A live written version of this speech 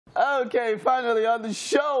Okay, finally on the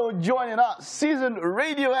show, joining us, seasoned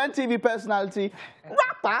radio and TV personality,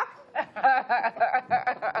 rapper.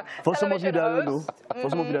 For some of you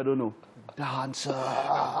that don't know, dancer.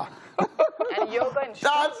 And yoga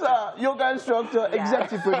instructor. Dancer, yoga instructor,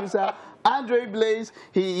 executive producer, Andre Blaze.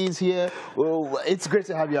 He is here. Oh, it's great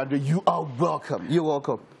to have you, Andre. You are welcome. You're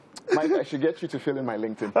welcome. Mike, I should get you to fill in my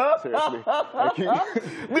LinkedIn. Seriously.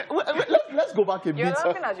 Let's go back a bit. You're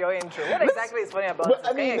laughing at your intro. What exactly is funny about it?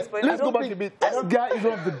 I mean, let's go back a bit. This guy is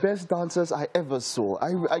one of the best dancers I ever saw.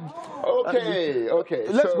 Okay.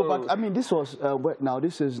 Let's go back. I mean, this was what now?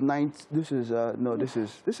 This is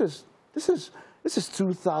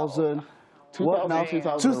 2000. What now?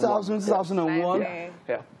 2001.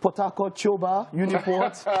 Yeah. Port Harcourt, Choba,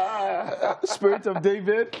 Uniport, Spirit of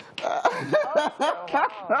David.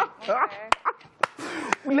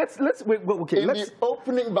 Let's wait. Okay. In the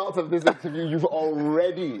opening bout of this interview, you've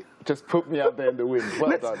already just put me out there in the wind.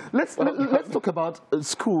 Well done. Let's talk about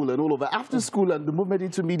school and all of that. After school and the movement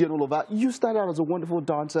into media and all of that, you started out as a wonderful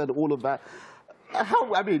dancer and all of that.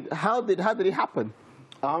 How did it happen?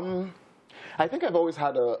 I think I've always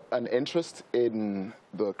had an interest in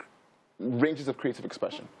the ranges of creative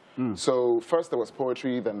expression. So first there was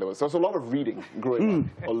poetry, then there was a lot of reading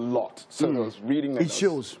growing up, a lot. So there was reading. It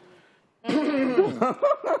shows. There was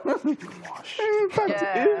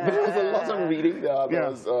a lot of reading.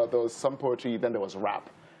 There was some poetry, then there was rap.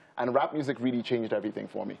 And rap music really changed everything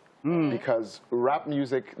for me. Because rap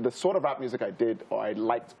music, the sort of rap music I did or I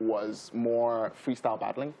liked was more freestyle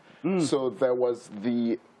battling. So there was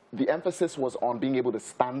the emphasis was on being able to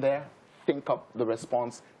stand there, think up the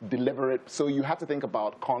response, deliver it. So you had to think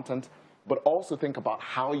about content, but also think about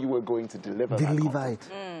how you were going to deliver that content.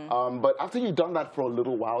 But after you've done that for a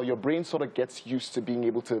little while, your brain sort of gets used to being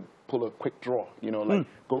able to pull a quick draw, you know, like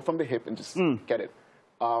go from the hip and just get it.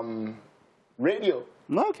 Radio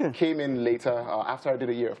came in later after I did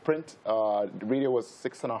a year of print. Radio was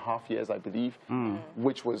 6.5 years, I believe,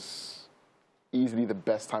 which was easily the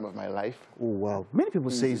best time of my life. Oh, wow. Many people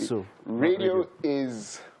say so. Radio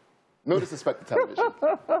is, no disrespect to television.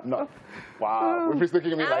 No. Wow. Rufus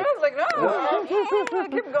looking at me like. I was like, no,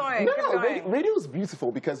 keep going. No, radio is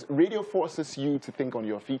beautiful because radio forces you to think on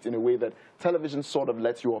your feet in a way that television sort of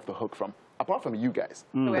lets you off the hook from, apart from you guys.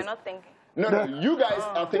 We're not thinking. No, you guys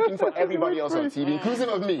are thinking for everybody else on TV, inclusive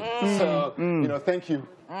of me. So, you know, thank you.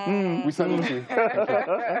 We salute you.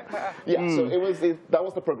 Yeah, so that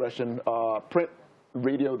was the progression. Print,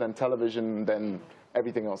 radio, then television, then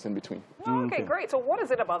everything else in between. Okay, great. So what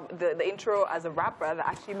is it about the intro as a rapper that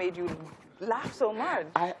actually made you laugh so much?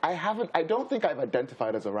 I don't think I've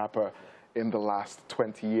identified as a rapper in the last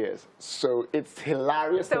 20 years. So it's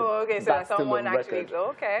hilarious. So, okay, so someone actually,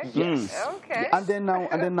 okay. Yes. Okay. And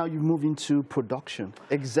then now you move into production,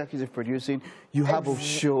 executive producing. You have a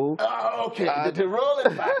show. Okay, roll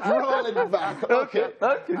it back, roll it back. Okay.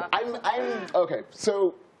 Okay,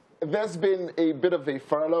 so there's been a bit of a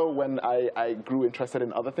furlough when I grew interested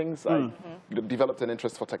in other things. I developed an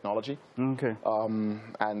interest for technology. Okay.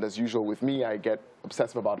 And as usual with me, I get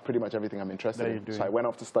obsessive about pretty much everything I'm interested in. So I went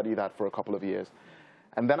off to study that for a couple of years.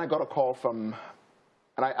 And then I got a call from,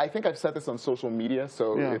 and I think I've said this on social media,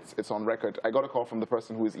 so it's on record. I got a call from the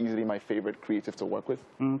person who is easily my favorite creative to work with.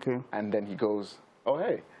 Okay. And then he goes, oh,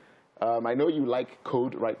 hey, I know you like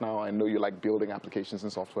code right now. I know you like building applications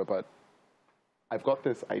and software, but I've got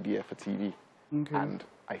this idea for TV, and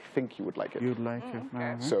I think you would like it. You'd like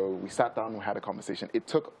it. So we sat down, we had a conversation. It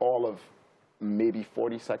took all of maybe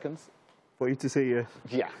 40 seconds. For you to say yes.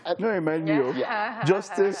 Yeah. No, it reminded me of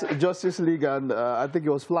Justice League, and I think it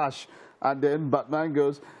was Flash. And then Batman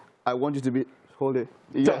goes, I want you to be, hold it.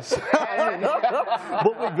 Yes.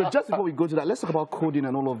 But wait, just before we go to that, let's talk about coding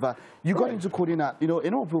and all of that. You got into coding at, you know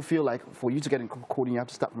people feel like for you to get into coding, you have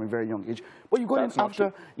to start from a very young age. But you got in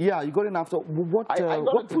after, you got in after,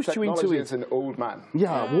 what pushed you into it? As an old man.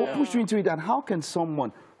 Yeah, what pushed you into it, and how can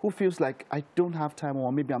someone who feels like, I don't have time,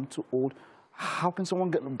 or maybe I'm too old, how can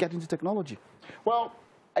someone get into technology? Well,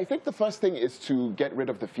 I think the first thing is to get rid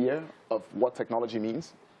of the fear of what technology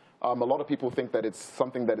means. A lot of people think that it's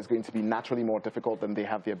something that is going to be naturally more difficult than they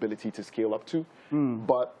have the ability to scale up to.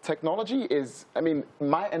 But technology is, I mean,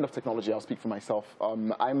 my end of technology, I'll speak for myself.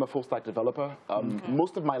 I'm a full-stack developer.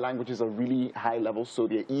 Most of my languages are really high level, so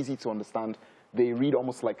they're easy to understand. They read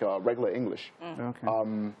almost like regular English.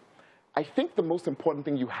 I think the most important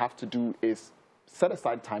thing you have to do is set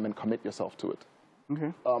aside time and commit yourself to it.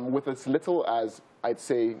 With as little as, I'd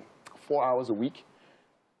say, 4 hours a week,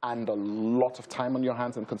 and a lot of time on your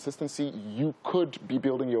hands and consistency, you could be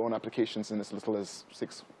building your own applications in as little as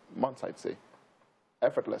 6 months, I'd say,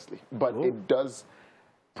 effortlessly. But it does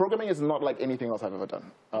Programming is not like anything else I've ever done.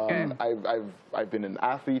 I've been an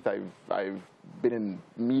athlete. I've been in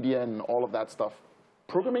media and all of that stuff.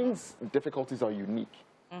 Programming's difficulties are unique.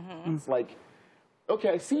 It's like,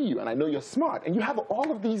 okay, I see you, and I know you're smart, and you have all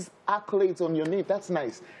of these accolades on your name. That's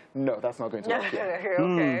nice. No, that's not going to work here.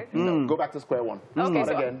 Okay. No, go back to square one. Okay,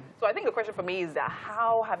 Start again. So I think the question for me is that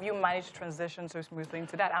how have you managed to transition so smoothly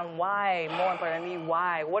into that, and why? More importantly,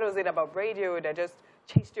 why? What was it about radio that just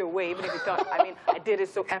chased you away, even if you thought, I mean, I did it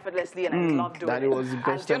so effortlessly and I loved doing that it was the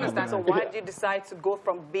best do you understand? So why Yeah. did you decide to go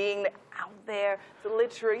from being out there to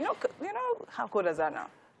literally, you know how cool is that now?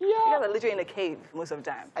 Yeah. You guys are literally in a cave most of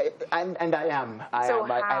the time. And I am. So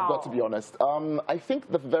I've got to be honest. I think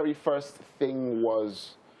the very first thing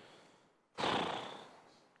was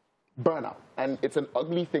burnout. And it's an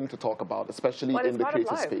ugly thing to talk about, especially in the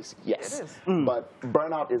creative space. Yes. It is. But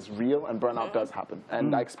burnout is real, and burnout does happen.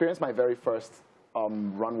 And I experienced my very first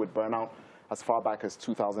run with burnout as far back as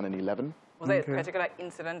 2011. Was there a particular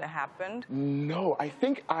incident that happened? No, I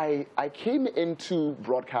think I came into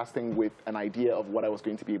broadcasting with an idea of what I was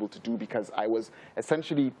going to be able to do, because I was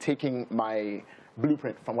essentially taking my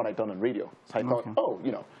blueprint from what I'd done on radio. So I thought, oh,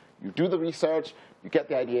 you know, you do the research, you get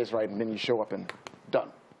the ideas right, and then you show up and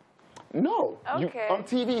done. No, on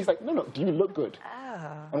TV, it's like, no, do you look good?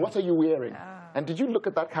 And what are you wearing? And did you look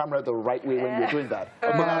at that camera the right way when you're doing that?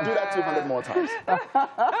 Okay, I'll do that 200 more times.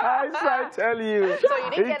 I tell you. So you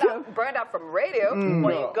didn't get burned out from radio,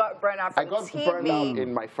 or you got burned out from TV? I got burned out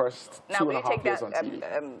in my first 2.5 years on TV.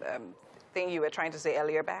 Thing you were trying to say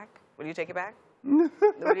earlier back? Will you take it back? Will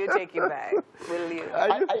you take it back? Will you?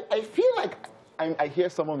 I feel like I hear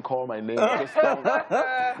someone call my name. Just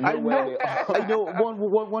I know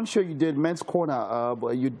one show you did, Men's Corner,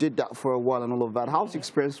 but you did that for a while and all of that. How's the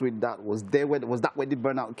experience with that? Was that where the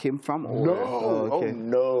burnout came from? Or? No, okay.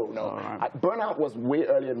 no. Right. Burnout was way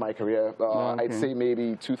earlier in my career. I'd say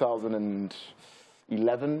maybe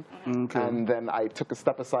 2011, and then I took a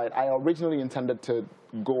step aside. I originally intended to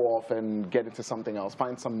go off and get into something else,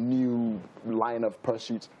 find some new line of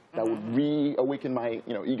pursuits that would reawaken my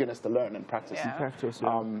eagerness to learn and practice.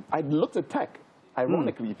 I looked at tech,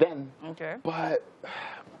 ironically, then, but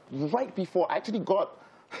right before I actually got,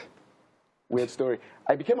 weird story,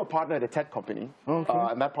 I became a partner at a tech company,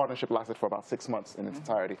 and that partnership lasted for about 6 months in its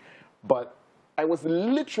entirety. But I was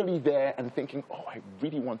literally there and thinking, oh, I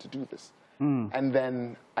really want to do this. And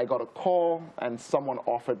then I got a call, and someone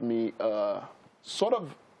offered me sort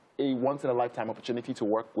of a once-in-a-lifetime opportunity to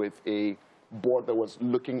work with a board that was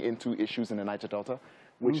looking into issues in the Niger Delta,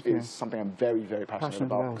 which is something I'm very, very passionate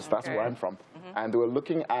about, because that's where I'm from. And they were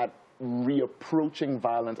looking at reapproaching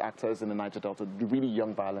violent actors in the Niger Delta, really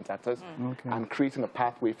young violent actors, and creating a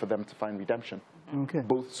pathway for them to find redemption,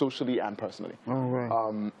 both socially and personally.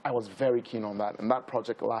 I was very keen on that, and that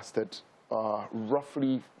project lasted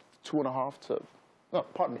roughly 2.5 to, no,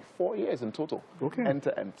 pardon me, 4 years in total, end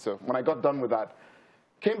to end. So when I got done with that,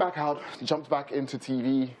 came back out, jumped back into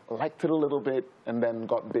TV, liked it a little bit, and then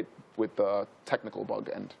got bit with the technical bug,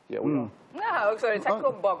 and here we are. No, so the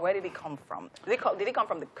technical bug, where did it come from? Did it come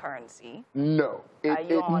from the currency? No. Are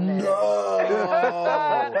you honest?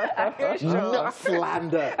 No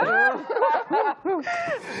slander.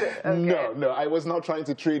 No, I was not trying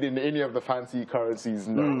to trade in any of the fancy currencies,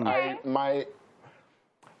 no.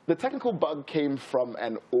 The technical bug came from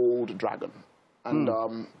an old dragon. And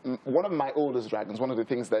one of my oldest dragons, one of the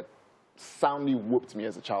things that soundly whooped me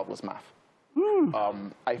as a child was math.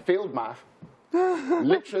 I failed math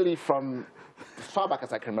literally from as far back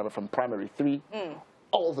as I can remember, from primary 3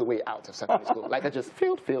 all the way out of secondary school. Like I just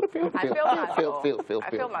failed. I failed math too.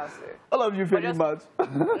 I love you failing math.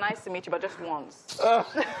 Nice to meet you, but just once.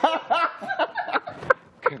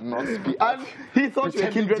 Cannot speak. And he thought you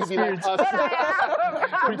were kindred spirits.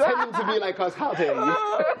 Pretending to be like us. How dare you?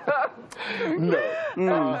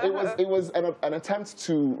 No. It was an attempt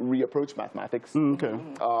to reapproach mathematics. And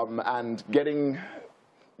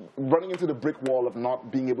running into the brick wall of not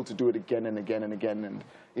being able to do it again and again and again. And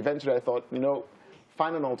eventually I thought,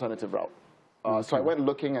 find an alternative route. So I went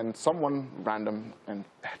looking, and someone random, and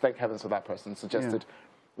thank heavens for that person, suggested,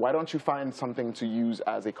 why don't you find something to use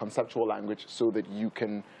as a conceptual language so that you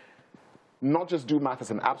can not just do math as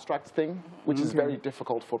an abstract thing, which is very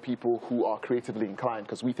difficult for people who are creatively inclined,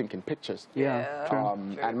 because we think in pictures.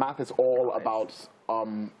 And math is all about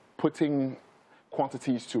putting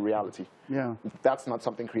quantities to reality. That's not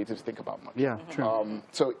something creatives think about much.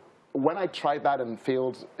 So when I tried that and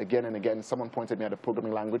failed again and again, someone pointed me at a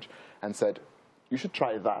programming language and said, you should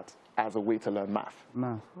try that as a way to learn math.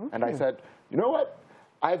 And I said, you know what?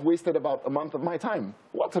 I've wasted about a month of my time.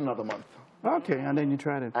 What's another month? And then you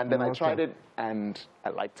tried it. And then I tried it, and I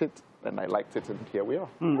liked it. and I liked it, and here we are.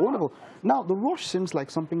 Wonderful. Now, the rush seems like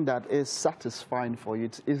something that is satisfying for you.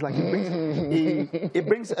 It's like it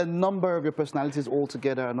brings a number of your personalities all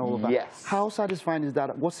together and all of that. Yes. How satisfying is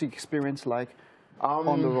that? What's the experience like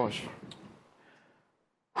on the rush?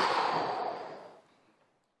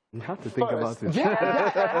 You have to think about it. Yeah,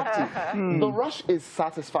 I have to. The rush is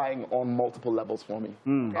satisfying on multiple levels for me.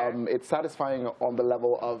 It's satisfying on the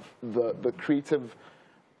level of the creative.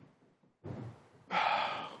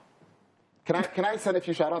 Can I send a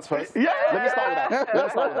few shout-outs first? Yeah. Let me start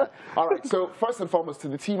with that. All right. So first and foremost, to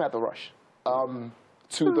the team at the Rush, to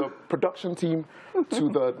the production team, to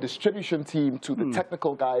the distribution team, to the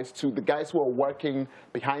technical guys, to the guys who are working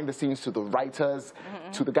behind the scenes, to the writers,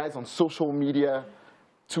 to the guys on social media,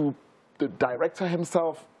 to the director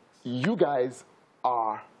himself. You guys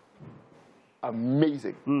are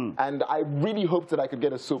amazing. And I really hoped that I could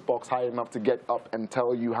get a soapbox high enough to get up and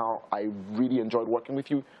tell you how I really enjoyed working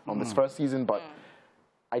with you on this first season, but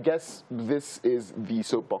I guess this is the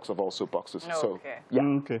soapbox of all soapboxes. So,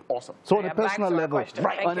 yeah, awesome. So on a personal level,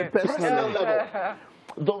 on a personal level.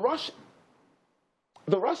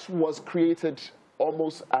 The Rush was created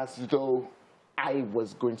almost as though I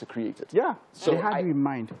was going to create it. Yeah, so they had you in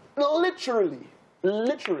mind. Literally.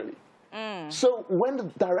 So when the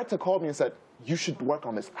director called me and said, you should work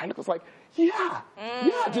on this, I was like, yeah,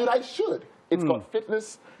 dude, I should. It's got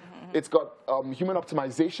fitness. It's got human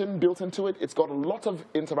optimization built into it. It's got a lot of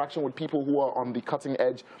interaction with people who are on the cutting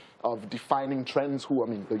edge of defining trends,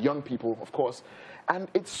 the young people, of course. And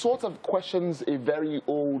it sort of questions a very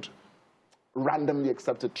old, randomly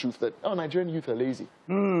accepted truth that, oh, Nigerian youth are lazy.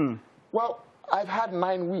 Well, I've had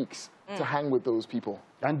 9 weeks to hang with those people.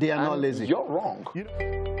 And they are not lazy. You're wrong.